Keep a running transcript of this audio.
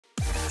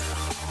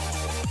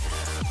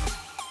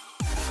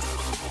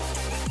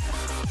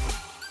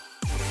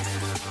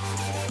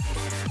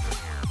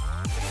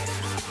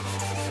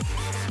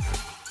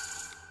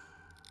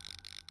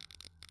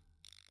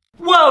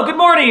Hello, good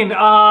morning.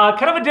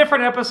 Kind of a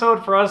different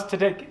episode for us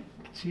today.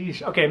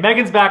 Jeez. Okay,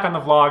 Megan's back on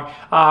the vlog.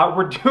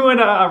 We're doing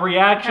a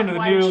reaction to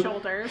the new...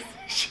 shoulders.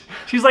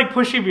 She's like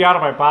pushing me out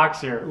of my box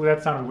here. Ooh,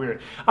 that sounded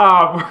weird.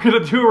 We're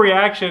gonna do a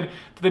reaction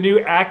to the new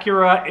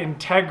ACURA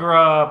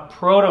INTEGRA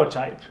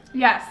prototype.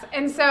 Yes,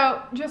 and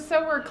so just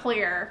so we're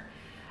clear,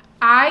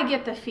 I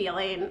get the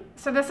feeling,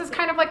 so this is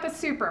kind of like the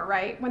Supra,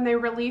 right? When they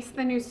released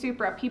the new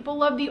Supra, people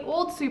loved the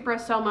old Supra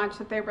so much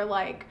that they were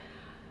like,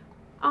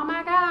 oh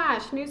my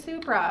gosh, new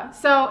Supra.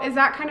 So is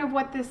that kind of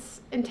what this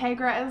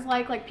Integra is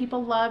like? Like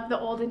people love the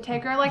old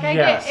Integra? Like I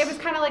yes. get, it was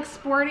kind of like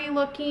sporty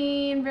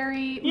looking,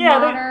 very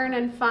modern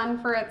and fun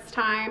for its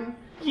time.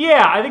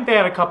 Yeah, I think they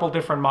had a couple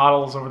different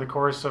models over the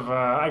course of,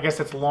 I guess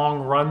it's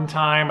long run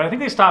time. But I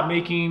think they stopped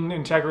making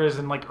Integras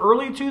in like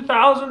early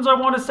 2000s, I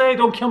want to say.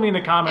 Don't kill me in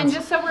the comments. And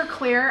just so we're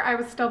clear, I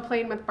was still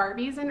playing with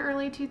Barbies in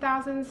early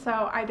 2000s,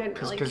 so I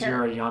didn't really care. Because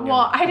you're a youngin'.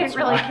 Well, I didn't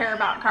really care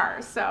about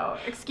cars, so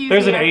excuse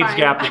There's me. There's an age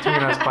gap between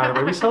us, by the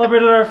way. We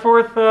celebrated our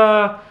fourth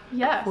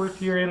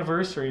year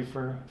anniversary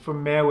for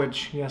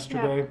marriage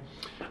yesterday. Yeah.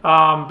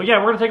 But yeah,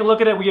 we're going to take a look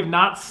at it. We have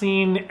not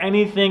seen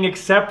anything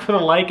except for the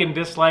like and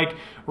dislike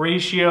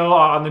ratio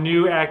on the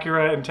new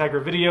ACURA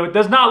INTEGRA video. It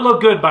does not look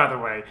good, by the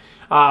way.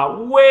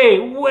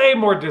 Way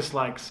more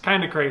dislikes.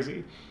 Kind of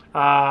crazy.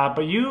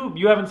 But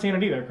you haven't seen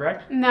it either,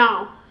 correct?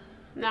 No.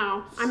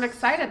 I'm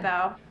excited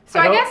though. So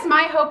I guess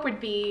my hope would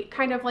be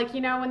kind of like,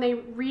 you know, when they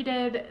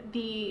redid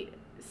the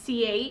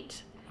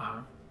C8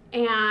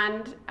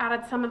 and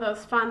added some of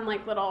those fun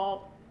like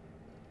little,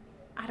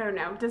 I don't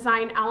know,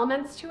 design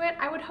elements to it.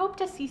 I would hope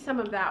to see some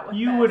of that with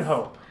this. You would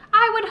hope.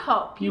 I would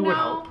hope. You know, would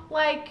hope.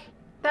 Like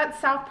that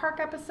South Park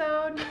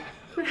episode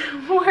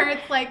where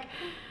it's like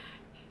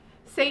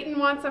Satan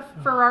wants a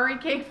Ferrari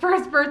cake for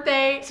his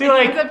birthday. See, and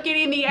like, he ends up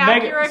getting the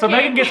ACURA so cake.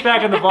 Megan gets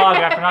back in the vlog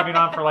after not being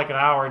on for like an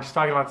hour, just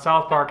talking about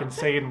South Park and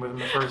Satan within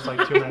the first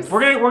like 2 minutes.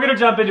 We're gonna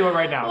jump into it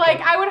right now. Like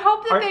I would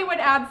hope that they would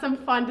add some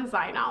fun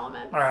design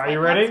elements. All right, are you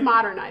like, ready? Let's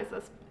modernize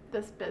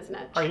this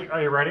business.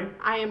 Are you ready?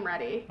 I am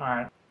ready. All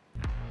right.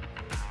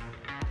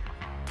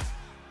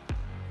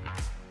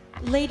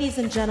 Ladies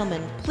and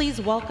gentlemen,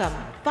 please welcome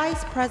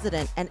Vice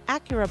President and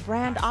ACURA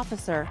Brand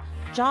Officer,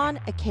 John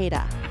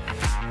Ikeda.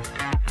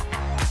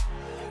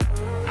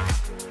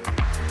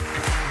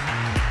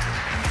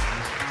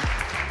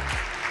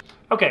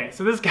 Okay,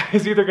 so this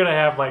guy's either gonna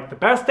have like the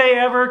best day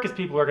ever because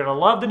people are gonna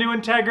love the new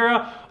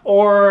Integra,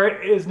 or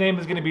his name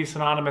is gonna be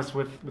synonymous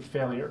with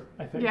failure,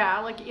 I think. Yeah,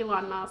 like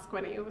Elon Musk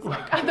when he was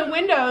like, the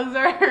windows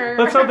are...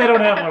 Let's hope they don't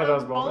have one of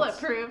those moments.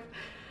 Bulletproof.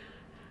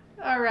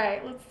 All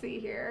right, let's see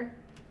here.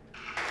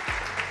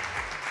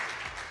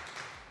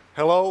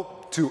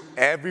 Hello to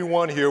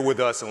everyone here with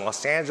us in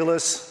Los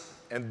Angeles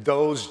and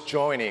those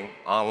joining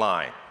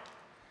online.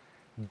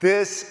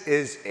 This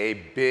is a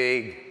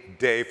big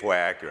day for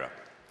ACURA.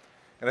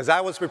 And as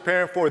I was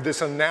preparing for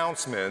this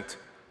announcement,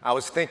 I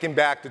was thinking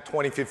back to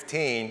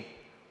 2015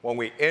 when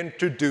we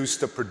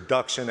introduced the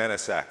production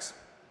NSX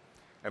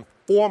and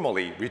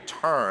formally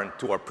returned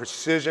to our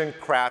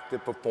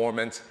precision-crafted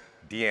performance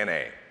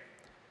DNA.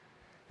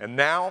 And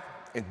now,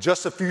 in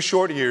just a few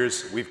short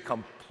years, we've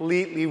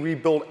completely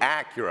rebuilt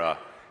ACURA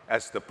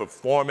as the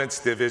performance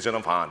division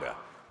of Honda,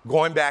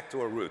 going back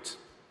to our roots.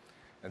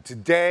 And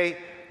today,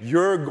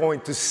 you're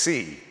going to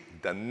see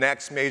the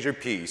next major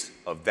piece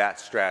of that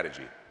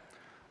strategy.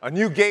 A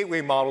new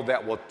gateway model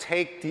that will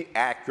take the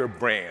ACURA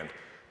brand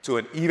to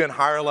an even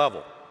higher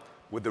level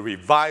with the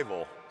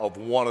revival of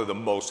one of the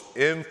most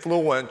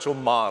influential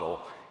models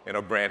in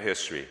our brand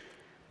history.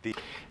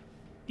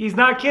 He's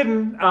not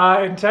kidding.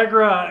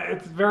 Integra,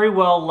 it's very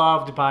well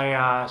loved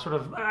by sort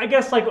of, I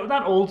guess, like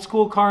not old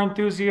school car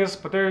enthusiasts,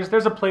 but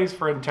there's a place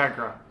for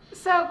Integra.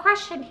 So,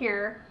 question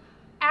here: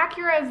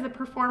 ACURA is the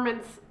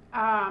performance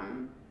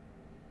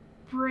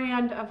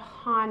brand of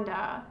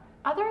Honda.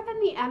 Other than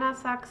the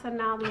NSX and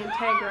now the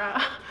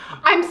Integra,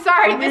 I'm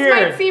sorry, this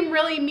might seem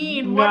really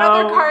mean. What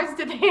other cars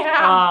do they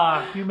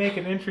have? You make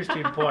an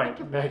interesting point,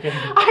 Megan.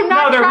 I'm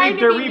not trying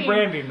to be they're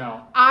rebranding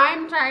though.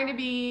 I'm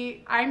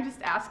just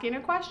asking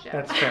a question.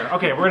 That's fair.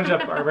 Okay, we're gonna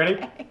jump. Are you ready?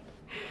 Okay.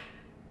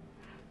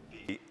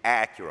 The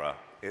ACURA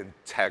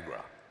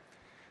INTEGRA.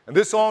 And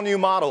this all-new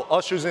model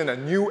ushers in a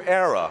new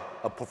era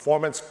of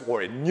performance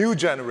for a new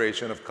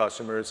generation of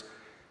customers,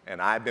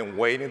 and I've been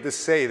waiting to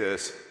say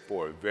this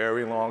for a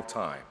very long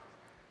time.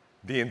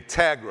 The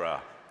Integra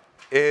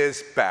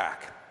is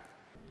back.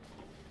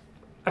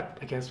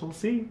 I guess we'll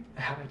see.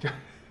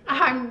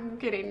 I'm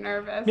getting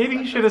nervous. Maybe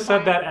you should have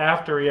said that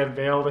after he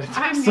unveiled it.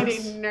 I'm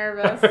getting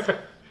nervous.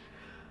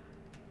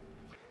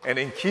 And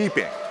in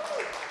keeping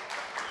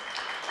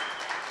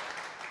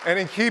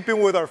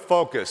with our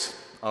focus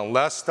on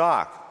less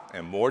stock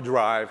and more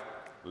drive,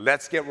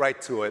 let's get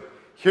right to it.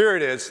 Here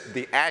it is,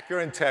 the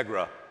ACURA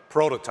INTEGRA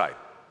prototype.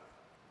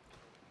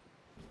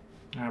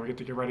 We get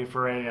to get ready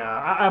for a,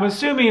 I'm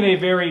assuming a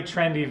very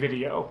trendy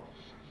video.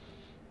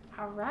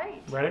 All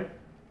right. Ready?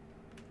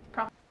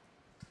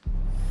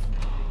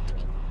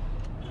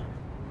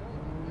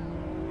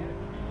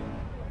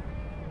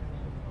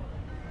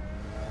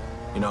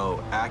 You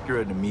know,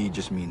 Acura to me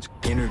just means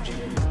energy.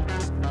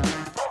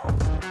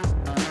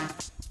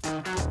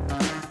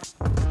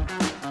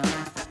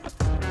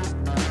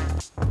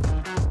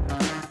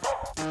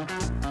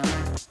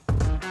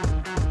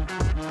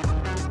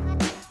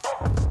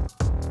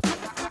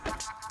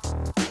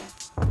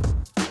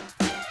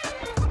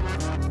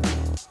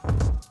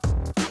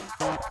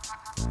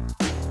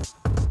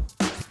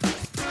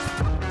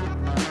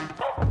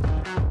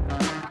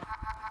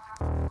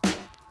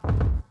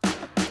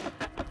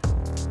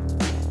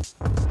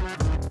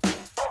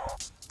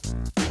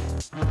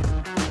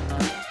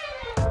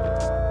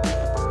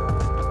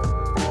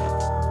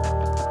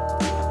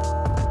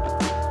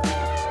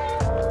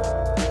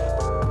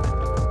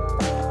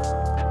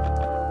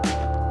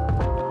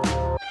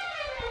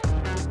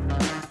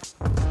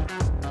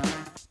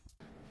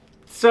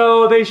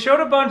 So they showed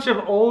a bunch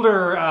of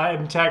older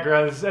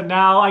Integras, and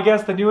now I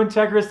guess the new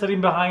Integra is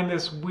sitting behind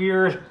this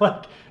weird,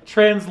 like,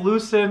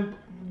 translucent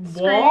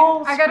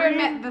wall. I gotta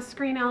admit, the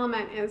screen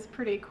element is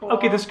pretty cool.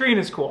 Okay, the screen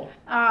is cool.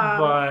 But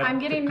I'm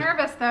getting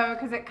nervous though,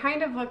 because it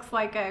kind of looks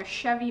like a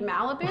Chevy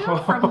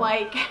Malibu from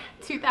like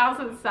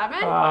 2007.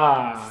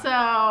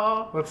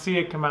 So let's see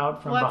it come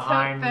out from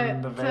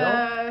behind the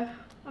veil.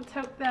 Let's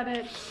hope that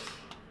it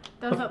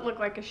doesn't look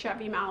like a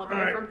Chevy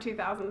Malibu from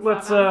 2007.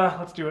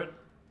 Let's do it.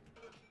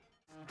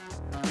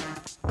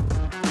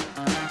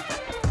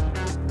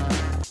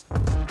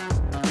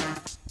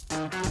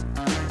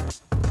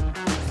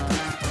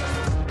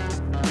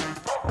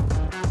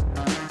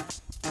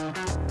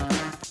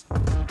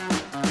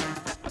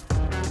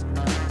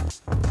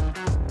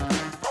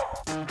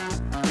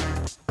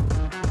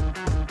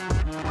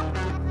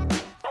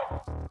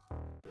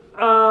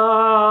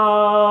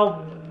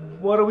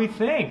 What do we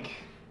think?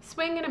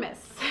 Swing and a miss.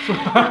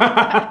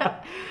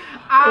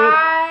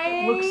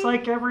 It looks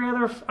like every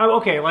other.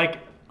 Okay, like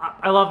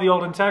I love the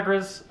old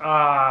Integras.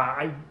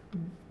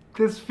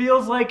 This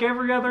feels like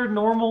every other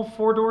normal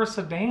four-door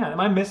sedan. Am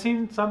I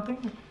missing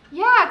something?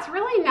 Yeah, it's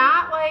really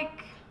not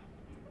like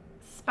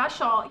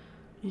special.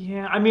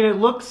 Yeah, I mean it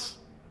looks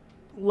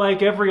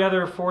like every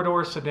other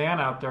four-door sedan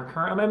out there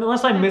currently. I mean,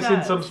 unless I'm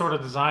missing some sort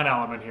of design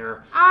element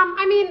here.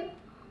 I mean,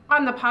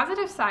 on the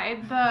positive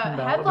side, the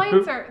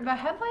headlights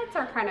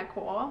are kind of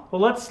cool. Well,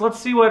 let's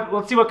see what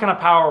kind of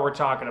power we're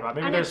talking about.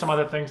 Maybe there's some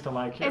other things to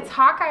like here. It's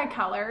Hawkeye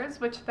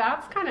colors, which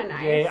that's kind of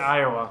nice. Yay,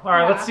 Iowa. All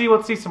right, let's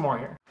see some more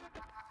here.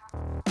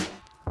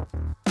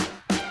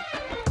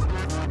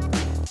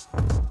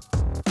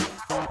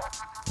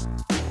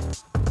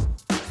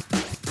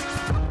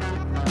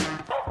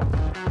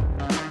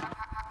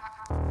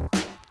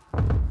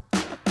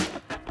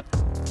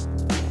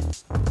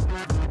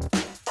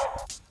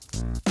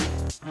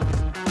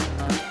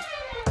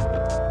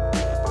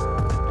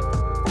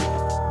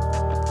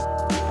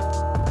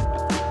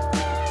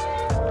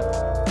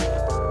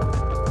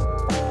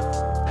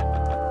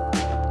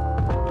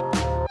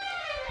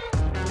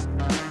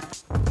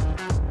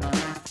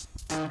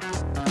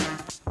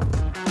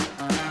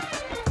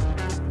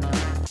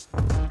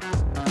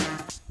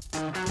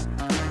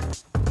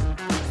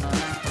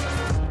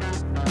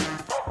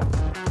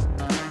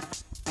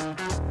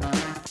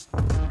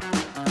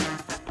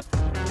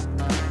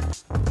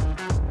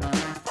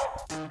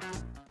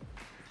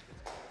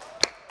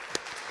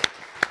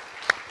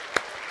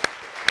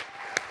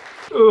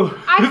 Ooh,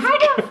 I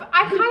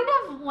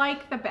kind of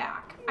like the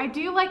back. I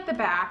do like the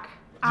back.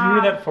 Did you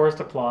hear that forced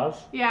applause?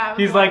 Yeah.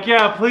 He's like,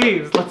 yeah,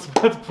 please, let's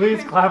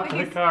please clap for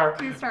the car.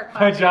 Please start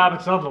clapping. My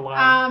job is on the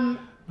line.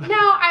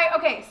 No,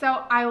 okay,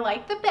 so I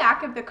like the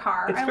back of the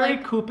car. It's very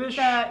coupe-ish.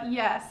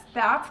 Yes,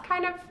 that's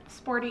kind of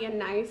sporty and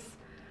nice.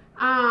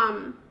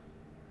 Yeah,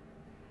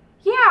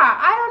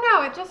 I don't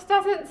know. It just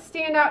doesn't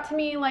stand out to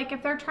me. Like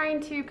if they're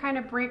trying to kind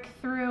of break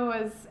through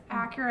as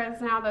Acura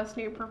is now this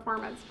new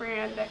performance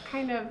brand, it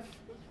kind of.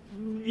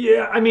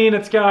 Yeah, I mean,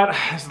 it's got,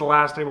 this is the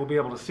last day we'll be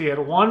able to see it,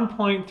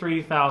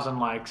 1.3 thousand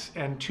likes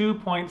and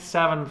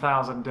 2.7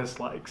 thousand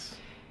dislikes.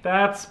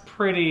 That's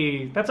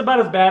about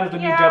as bad as the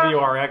new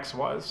WRX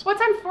was.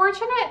 What's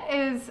unfortunate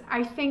is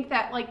I think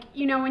that, like,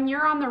 you know, when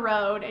you're on the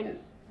road and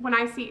when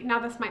I see, now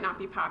this might not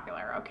be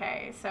popular,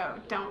 okay, so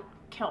don't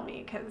kill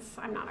me because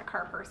I'm not a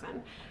car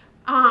person.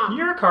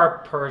 You're a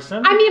car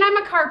person. I mean, I'm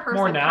a car person,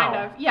 more now.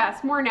 kind of.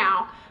 Yes, more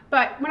now.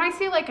 But when I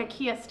see like a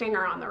Kia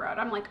Stinger on the road,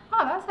 I'm like,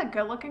 oh, that's a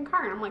good looking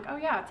car. And I'm like, oh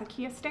yeah, it's a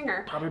Kia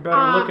Stinger. Probably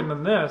better looking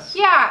than this.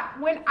 Yeah,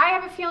 I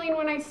have a feeling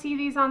when I see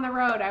these on the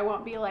road, I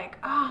won't be like,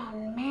 oh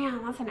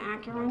man, that's an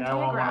ACURA Integra. I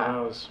want one of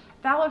those.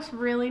 That looks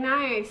really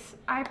nice.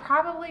 I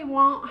probably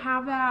won't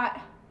have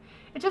that.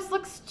 It just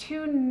looks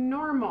too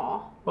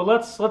normal. Well,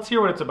 let's hear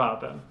what it's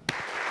about then.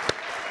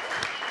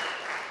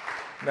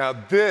 Now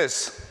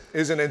this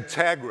is an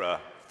Integra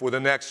for the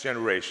next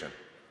generation.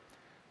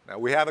 Now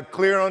we have a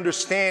clear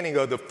understanding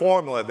of the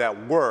formula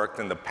that worked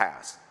in the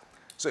past.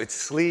 So it's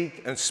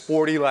sleek and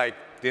sporty like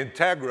the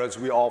Integras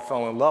we all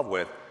fell in love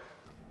with.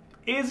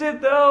 Is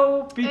it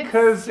though?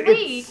 Because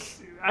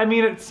it's I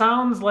mean, it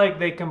sounds like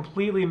they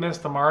completely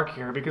missed the mark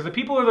here, because the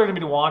people that are going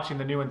to be watching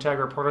the new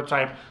Integra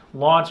prototype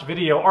launch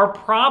video are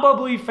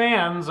probably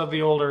fans of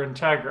the older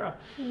Integra.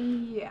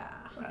 Yeah.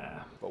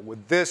 But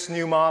with this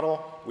new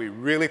model, we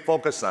really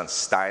focus on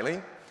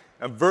styling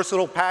and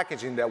versatile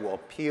packaging that will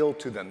appeal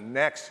to the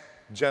next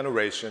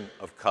generation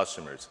of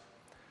customers.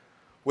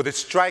 With its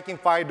striking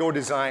 5-door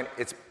design,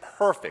 it's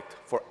perfect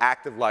for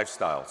active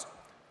lifestyles.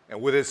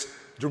 And with its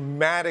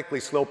dramatically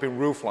sloping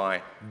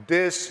roofline,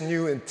 this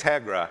new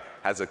Integra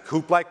has a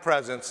coupe-like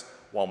presence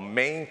while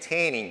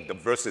maintaining the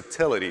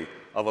versatility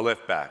of a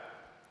liftback.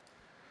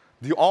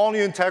 The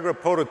all-new Integra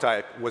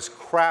prototype was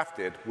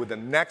crafted with the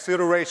next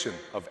iteration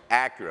of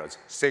Acura's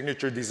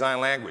signature design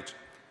language,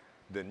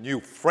 the new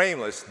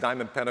frameless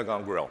diamond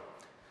pentagon grille.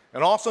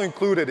 And also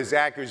included is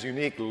Acura's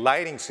unique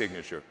lighting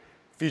signature,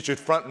 featured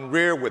front and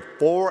rear with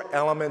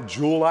 4-element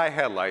jewel-eye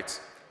headlights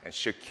and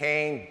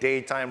chicane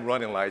daytime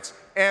running lights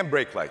and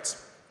brake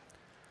lights.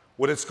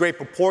 With its great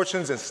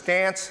proportions and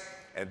stance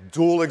and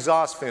dual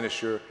exhaust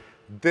finisher,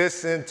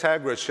 this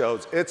Integra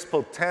shows its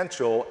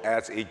potential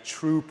as a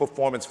true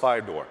performance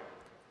 5-door.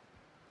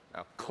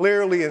 Now,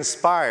 clearly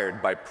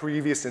inspired by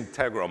previous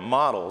Integra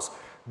models,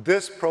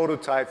 this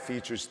prototype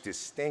features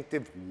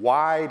distinctive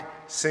wide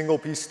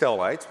single-piece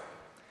taillights,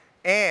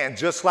 and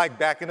just like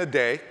back in the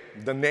day,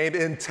 the name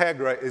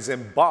Integra is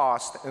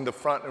embossed in the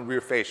front and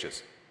rear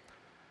fascias.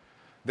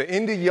 The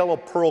Indy yellow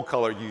pearl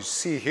color you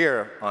see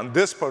here on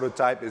this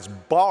prototype is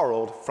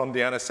borrowed from the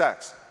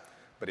NSX,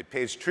 but it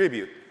pays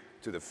tribute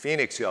to the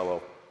Phoenix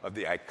yellow of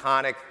the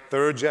iconic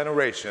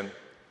third-generation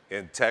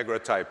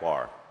Integra Type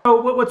R.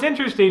 So what's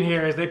interesting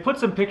here is they put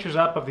some pictures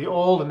up of the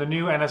old and the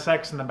new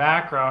NSX in the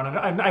background,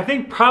 and I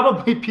think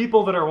probably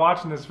people that are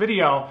watching this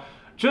video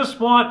just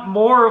want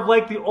more of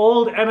like the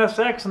old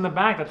NSX in the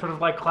back, that sort of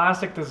like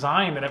classic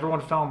design that everyone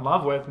fell in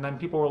love with, and then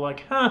people were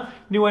like, huh,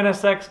 new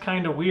NSX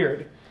kind of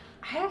weird.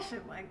 I actually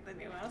like the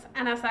new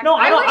NSX. No,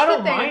 I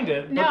don't mind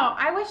it. No,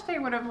 I wish they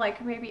would have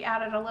like maybe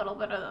added a little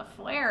bit of the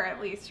flair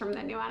at least from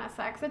the new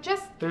NSX. It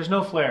just... There's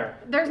no flair.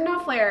 There's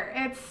no flair.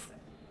 It's...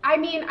 I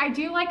mean, I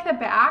do like the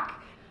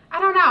back. I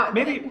don't know.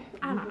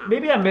 I don't know.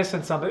 Maybe I'm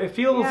missing something. It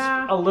feels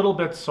a little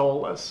bit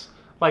soulless.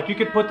 Like you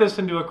could put this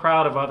into a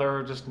crowd of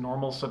other just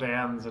normal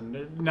sedans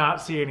and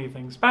not see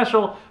anything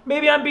special.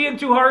 Maybe I'm being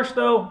too harsh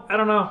though. I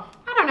don't know.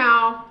 I don't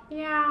know.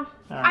 Yeah.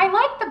 Right. I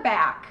like the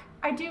back.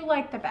 I do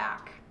like the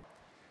back.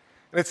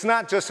 And it's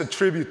not just a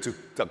tribute to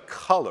the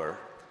color.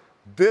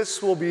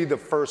 This will be the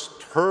first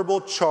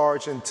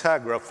turbocharged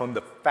Integra from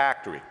the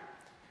factory,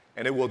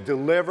 and it will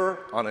deliver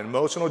on an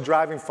emotional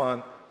driving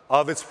fun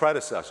of its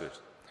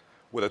predecessors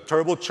with a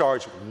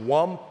turbocharged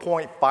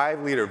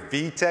 1.5-liter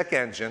VTEC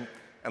engine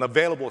and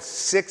available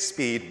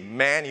 6-speed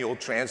manual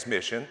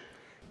transmission.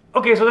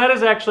 Okay, so that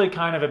is actually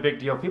kind of a big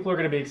deal. People are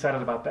going to be excited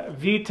about that.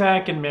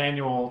 VTEC and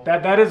manual,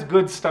 that is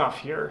good stuff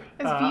here.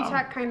 Is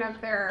VTEC kind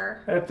of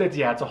their...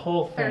 it's a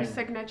whole thing. Their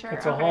signature?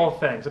 It's a whole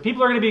thing. So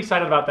people are going to be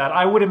excited about that,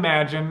 I would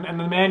imagine. And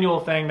the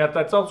manual thing,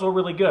 that's also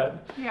really good.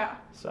 Yeah.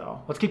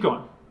 So let's keep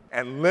going.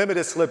 And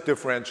limited slip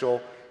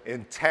differential,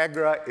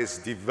 Integra is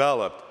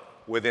developed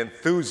with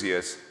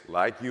enthusiasts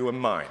like you and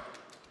mine.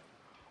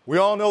 We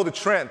all know the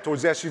trend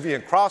towards SUV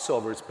and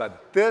crossovers,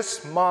 but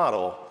this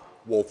model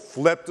will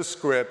flip the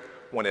script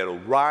when it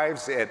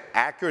arrives at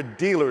Acura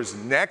dealers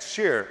next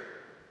year,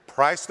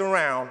 priced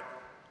around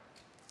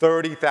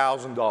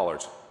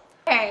 $30,000.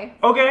 Okay.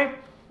 Okay.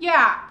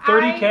 Yeah.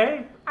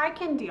 $30K? I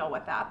can deal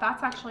with that.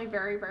 That's actually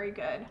very, very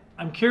good.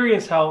 I'm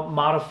curious how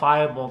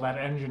modifiable that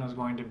engine is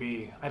going to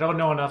be. I don't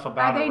know enough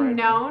about it. Are they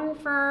known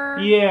for?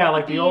 Yeah,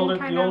 like the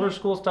older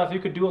school stuff, you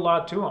could do a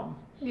lot to them.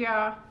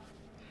 Yeah.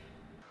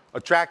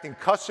 Attracting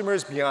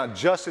customers beyond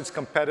just its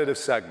competitive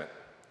segment.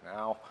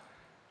 Now,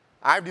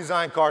 I've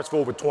designed cars for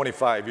over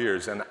 25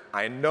 years, and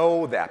I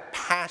know that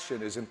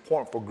passion is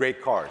important for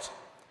great cars.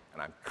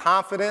 And I'm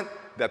confident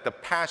that the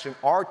passion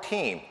our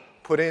team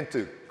put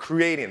into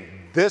creating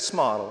this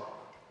model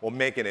will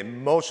make an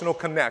emotional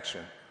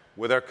connection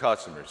with our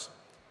customers.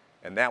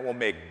 And that will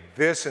make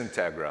this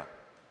Integra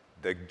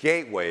the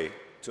gateway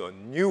to a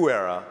new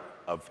era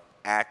of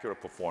Acura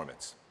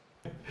performance.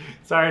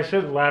 Sorry, I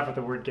shouldn't laugh at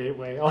the word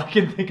gateway. All I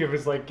can think of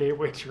is like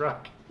gateway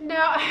truck.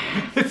 No.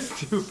 It's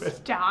stupid.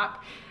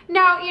 Stop.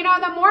 No, you know,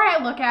 the more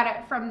I look at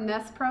it from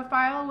this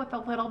profile with a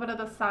little bit of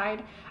the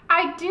side,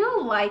 I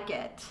do like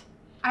it.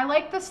 I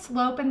like the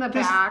slope in the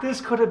back. This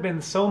could have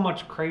been so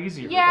much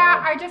crazier. Yeah,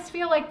 though. I just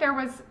feel like there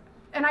was,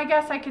 and I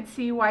guess I could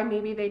see why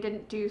maybe they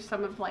didn't do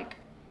some of like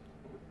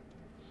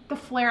the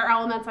flare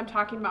elements I'm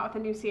talking about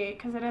with the new C8,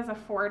 because it is a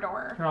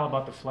 4-door. You're all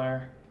about the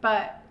flare.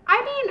 But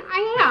I mean,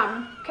 I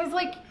am, because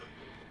like,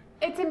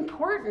 it's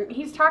important.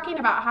 He's talking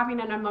about having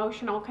an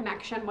emotional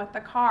connection with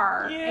the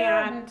car.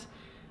 Yeah. And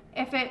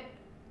if it,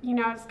 you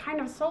know, it's kind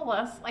of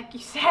soulless, like you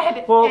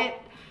said, well,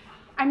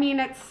 I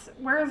mean,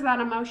 where's that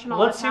emotional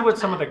Let's attachment? see what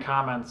some of the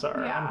comments are.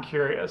 Yeah. I'm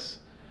curious.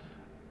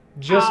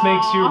 Just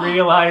makes you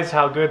realize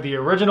how good the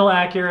original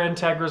Acura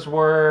Integras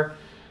were.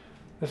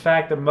 The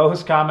fact that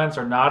most comments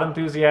are not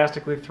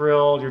enthusiastically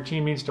thrilled. Your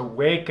team needs to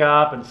wake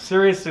up and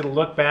seriously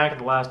look back at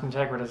the last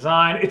Integra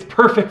design. It's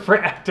perfect for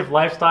active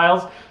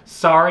lifestyles.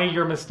 Sorry,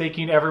 you're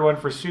mistaking everyone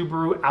for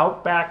Subaru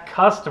Outback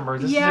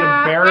customers. This is an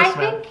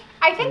embarrassment.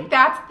 I think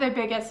that's the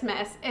biggest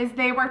miss, is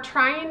they were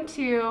trying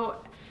to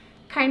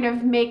kind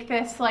of make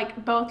this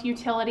like both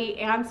utility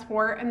and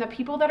sport, and the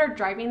people that are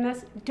driving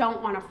this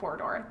don't want a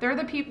 4-door. They're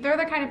the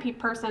kind of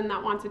person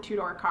that wants a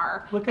 2-door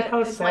car. Look at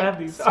how sad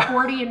these are.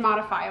 Sporty and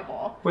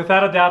modifiable.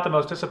 Without a doubt, the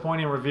most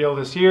disappointing reveal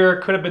this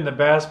year. Could have been the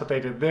best, but they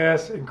did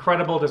this.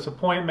 Incredible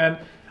disappointment.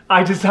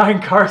 I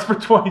designed cars for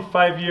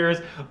 25 years.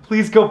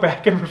 Please go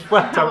back and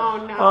reflect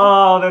on. Oh no.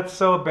 Oh, that's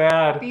so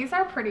bad. These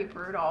are pretty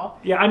brutal.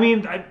 Yeah, I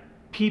mean,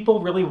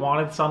 people really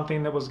wanted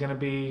something that was going to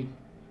be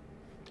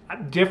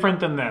different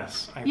than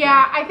this.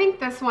 I think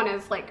this one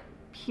is like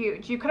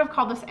huge. You could have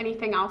called this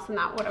anything else and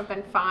that would have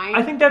been fine.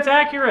 I think that's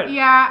accurate.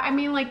 Yeah, I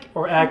mean like...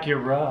 Or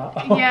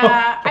ACURA.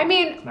 Yeah, I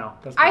mean, no,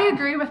 that's I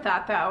agree with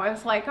that though.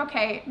 It's like,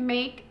 okay,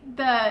 make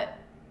the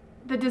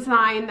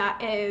design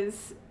that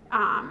is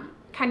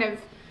kind of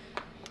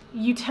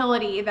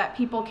utility that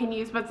people can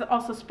use, but it's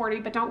also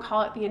sporty, but don't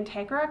call it the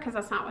Integra, because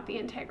that's not what the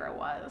Integra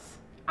was.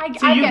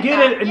 So you get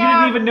it, and you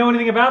didn't even know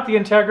anything about the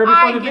Integra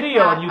before the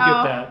video, and you get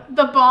that.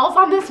 The balls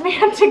on this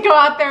man to go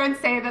out there and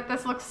say that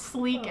this looks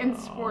sleek and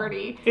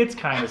sporty. It's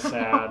kind of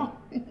sad. Oh,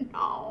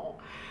 no.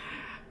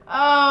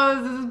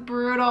 Oh, this is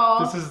brutal.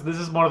 This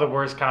is one of the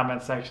worst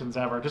comment sections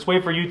ever. Just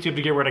wait for YouTube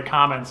to get rid of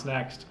comments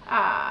next.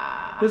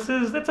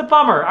 It's a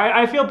bummer.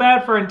 I feel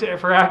bad for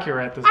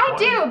ACURA at this point. I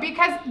do,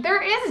 because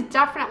there is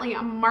definitely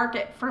a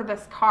market for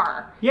this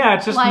car. Yeah,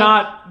 it's just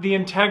not the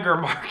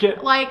Integra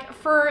market. Like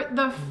for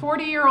the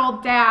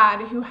 40-year-old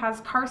dad who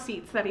has car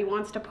seats that he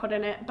wants to put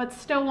in it, but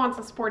still wants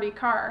a sporty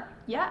car.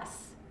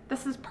 Yes.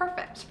 This is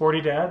perfect.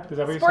 Sporty dad? Is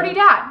that what you said? Sporty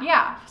dad,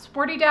 yeah.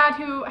 Sporty dad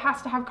who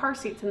has to have car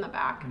seats in the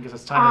back. I guess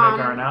it's time to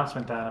make our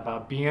announcement then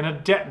about being a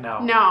debt. No,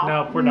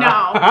 we're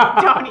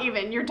not. No, don't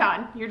even. You're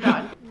done. You're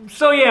done.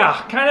 So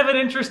yeah, kind of an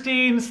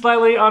interesting,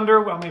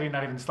 maybe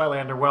not even slightly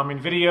underwhelming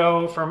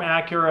video from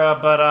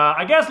ACURA, but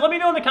I guess let me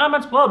know in the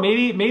comments below.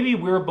 Maybe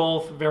we're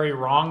both very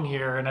wrong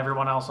here and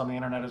everyone else on the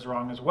internet is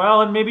wrong as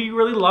well, and maybe you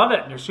really love it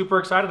and you're super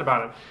excited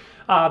about it.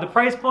 The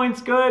price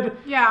point's good.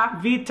 Yeah.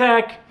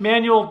 VTEC,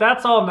 manual,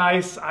 that's all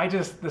nice.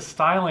 The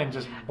styling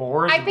just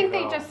bores me. I think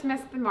they just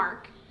missed the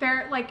mark.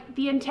 They're like,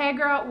 the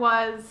Integra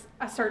was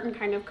a certain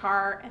kind of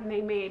car and they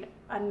made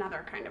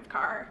another kind of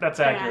car. That's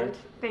accurate. And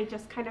they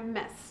just kind of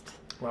missed.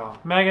 Well,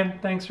 Megan,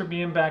 thanks for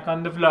being back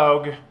on the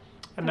vlog.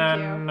 And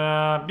Thank then,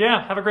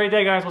 yeah, have a great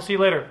day, guys. We'll see you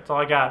later. That's all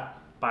I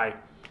got. Bye.